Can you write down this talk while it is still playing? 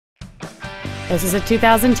This is a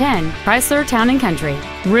 2010 Chrysler Town & Country.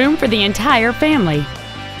 Room for the entire family.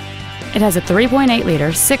 It has a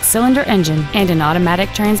 3.8-liter six-cylinder engine and an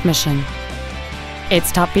automatic transmission. Its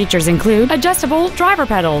top features include adjustable driver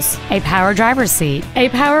pedals, a power driver's seat, a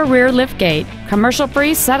power rear liftgate,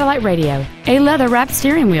 commercial-free satellite radio, a leather-wrapped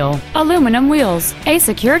steering wheel, aluminum wheels, a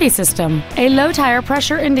security system, a low-tire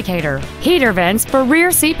pressure indicator, heater vents for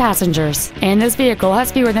rear seat passengers, and this vehicle has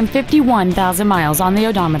fewer than 51,000 miles on the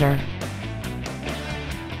odometer.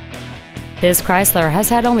 This Chrysler has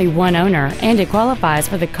had only one owner and it qualifies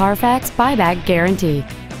for the Carfax buyback guarantee.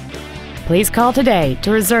 Please call today to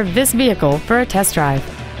reserve this vehicle for a test drive.